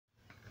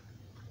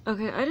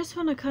Okay, I just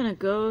want to kind of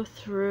go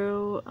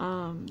through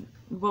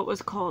what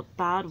was called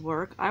bad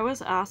work. I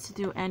was asked to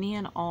do any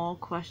and all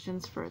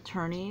questions for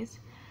attorneys.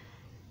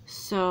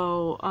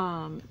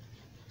 So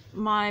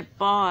my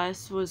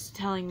boss was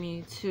telling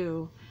me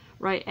to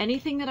write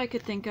anything that I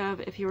could think of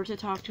if you were to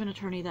talk to an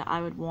attorney that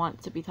I would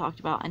want to be talked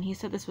about. And he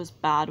said this was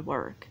bad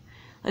work.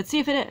 Let's see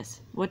if it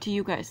is. What do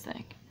you guys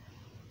think?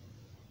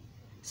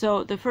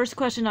 So the first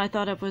question I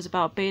thought of was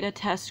about beta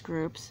test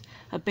groups.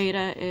 A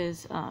beta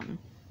is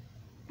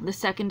the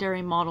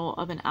secondary model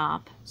of an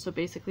app. So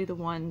basically the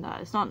one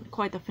that is not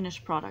quite the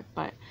finished product,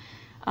 but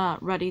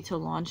ready to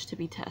launch to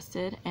be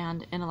tested,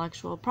 and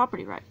intellectual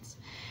property rights.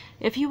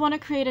 If you want to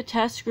create a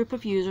test group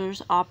of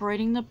users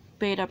operating the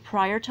beta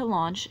prior to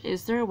launch,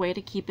 is there a way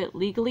to keep it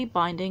legally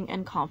binding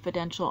and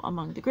confidential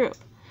among the group?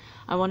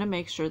 I want to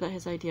make sure that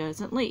his idea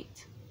isn't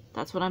leaked.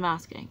 That's what I'm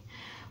asking.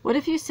 What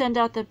if you send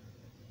out the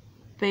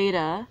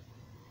beta?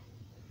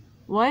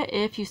 What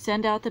if you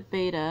send out the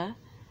beta?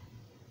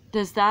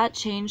 Does that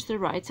change the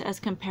rights as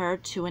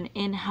compared to an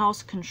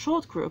in-house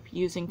controlled group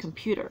using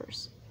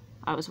computers?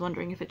 I was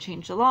wondering if it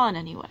changed the law in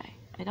any way.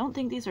 I don't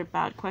think these are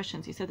bad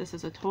questions. He said this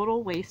is a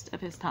total waste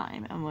of his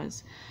time and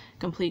was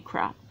complete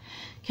crap.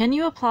 Can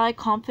you apply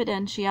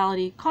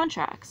confidentiality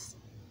contracts?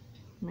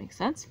 Makes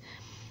sense.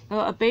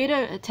 Well, a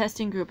beta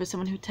testing group is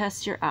someone who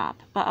tests your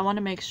app, but I want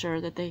to make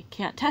sure that they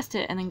can't test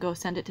it and then go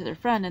send it to their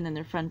friend and then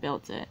their friend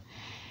builds it.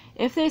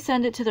 If they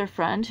send it to their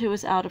friend who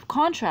is out of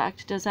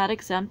contract, does that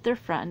exempt their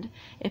friend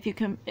if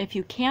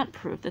you can't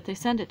prove that they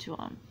send it to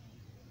them?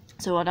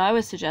 So what I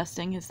was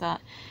suggesting is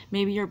that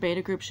maybe your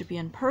beta group should be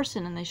in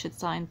person and they should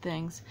sign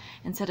things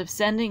instead of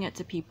sending it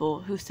to people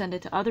who send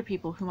it to other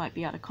people who might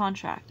be out of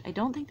contract. I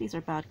don't think these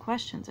are bad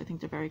questions. I think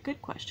they're very good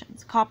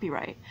questions.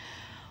 Copyright.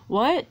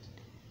 What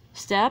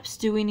steps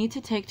do we need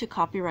to take to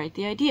copyright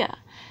the idea?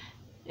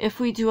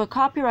 If we do a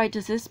copyright,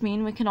 does this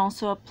mean we can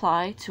also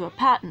apply to a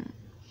patent?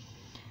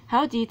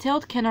 How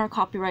detailed can our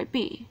copyright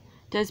be?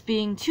 Does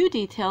being too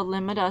detailed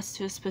limit us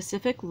to a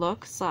specific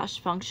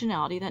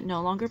look/functionality that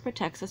no longer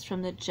protects us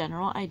from the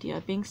general idea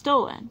of being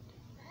stolen?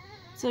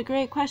 It's a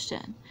great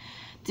question.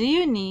 Do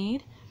you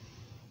need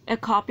a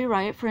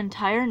copyright for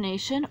entire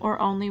nation or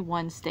only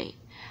one state?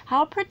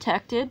 How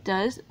protected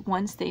does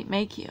one state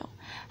make you?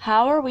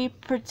 How are we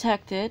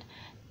protected?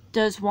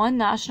 Does one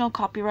national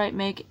copyright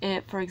make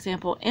it, for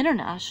example,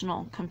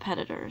 international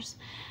competitors?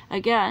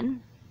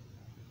 Again,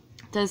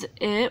 does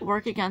it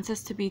work against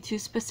us to be too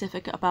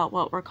specific about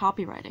what we're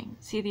copywriting?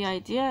 See, the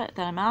idea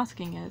that I'm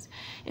asking is,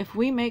 if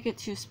we make it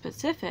too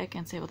specific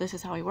and say, well, this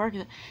is how we work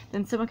it,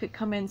 then someone could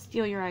come in,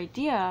 steal your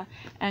idea,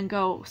 and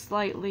go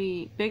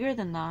slightly bigger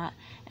than that,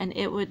 and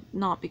it would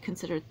not be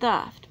considered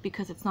theft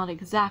because it's not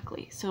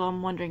exactly. So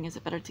I'm wondering, is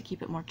it better to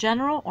keep it more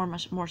general or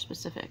much more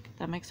specific?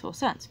 That makes full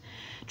sense.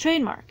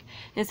 Trademark.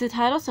 Is the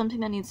title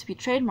something that needs to be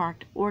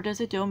trademarked, or does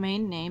a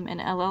domain name and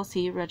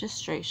LLC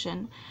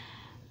registration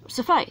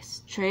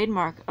suffice?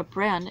 Trademark a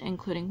brand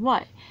including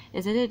what?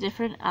 Is it a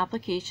different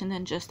application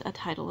than just a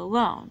title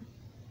alone?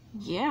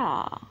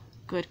 Yeah,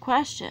 good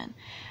question.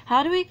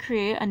 How do we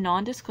create a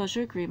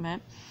non-disclosure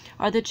agreement?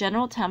 Are there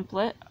general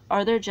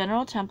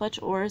templates,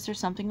 or is there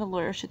something a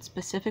lawyer should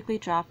specifically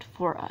draft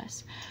for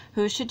us?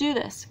 Who should do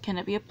this? Can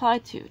it be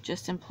applied to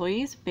just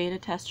employees, beta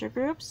tester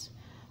groups?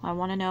 I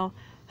want to know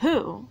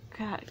who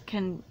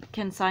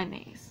can sign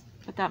these,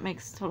 but that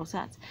makes total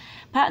sense.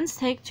 Patents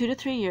take 2 to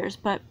 3 years,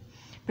 but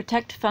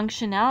protect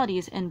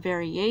functionalities and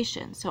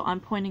variation. So I'm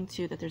pointing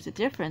to that there's a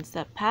difference,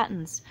 that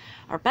patents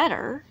are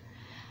better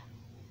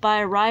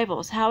by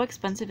rivals. How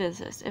expensive is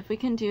this? If we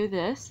can do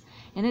this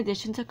in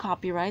addition to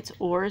copyrights,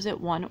 or is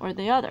it one or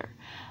the other?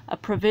 A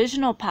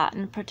provisional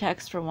patent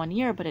protects for 1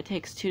 year, but it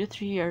takes 2 to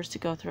 3 years to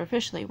go through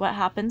officially. What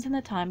happens in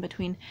the time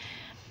between,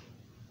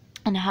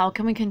 and how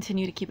can we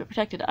continue to keep it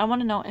protected? I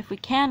want to know if we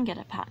can get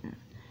a patent,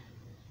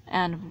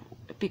 and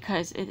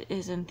because it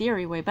is in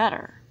theory way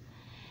better.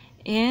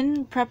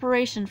 In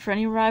preparation for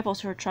any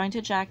rivals who are trying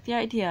to jack the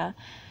idea,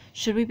 what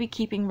should we be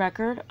keeping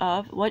record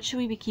of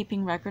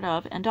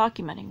and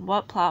documenting?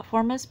 What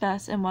platform is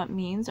best and what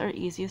means are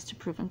easiest to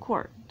prove in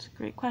court? It's a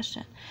great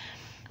question.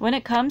 When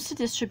it comes to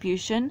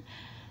distribution,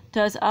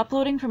 does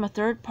uploading from a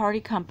third-party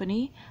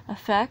company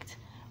affect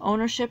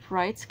ownership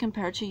rights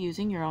compared to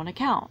using your own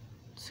account?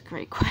 It's a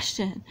great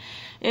question.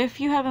 If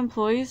you have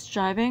employees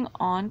driving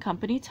on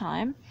company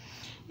time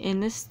in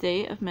the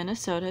state of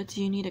Minnesota,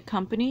 do you need a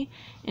company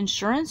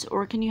insurance,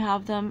 or can you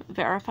have them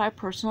verify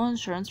personal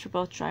insurance for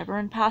both driver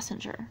and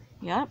passenger?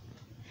 Yep.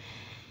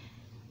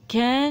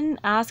 Can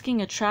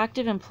asking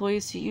attractive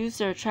employees to use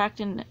their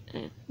attractiveness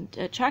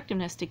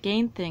to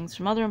gain things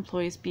from other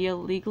employees be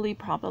legally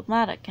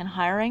problematic? Can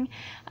hiring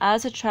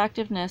as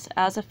attractiveness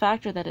as a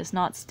factor that is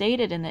not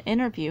stated in the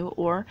interview,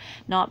 or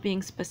not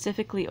being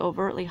specifically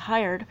overtly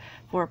hired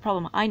for a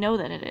problem? I know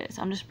that it is.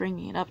 I'm just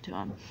bringing it up to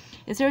him.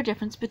 Is there a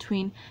difference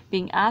between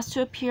being asked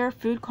to appear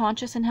food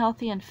conscious and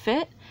healthy and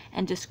fit,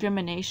 and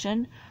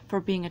discrimination for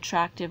being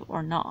attractive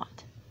or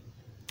not?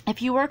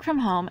 If you work from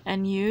home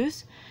and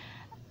use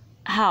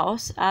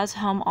house as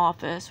home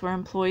office where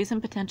employees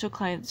and potential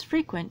clients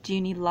frequent, do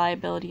you need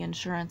liability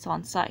insurance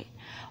on site?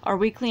 Are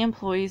weekly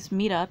employees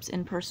meetups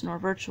in person or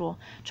virtual?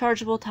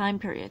 Chargeable time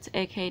periods,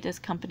 aka does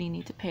company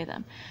need to pay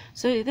them?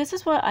 So this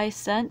is what I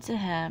sent to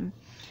him,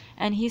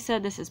 and he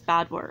said this is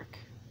bad work.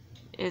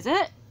 Is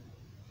it?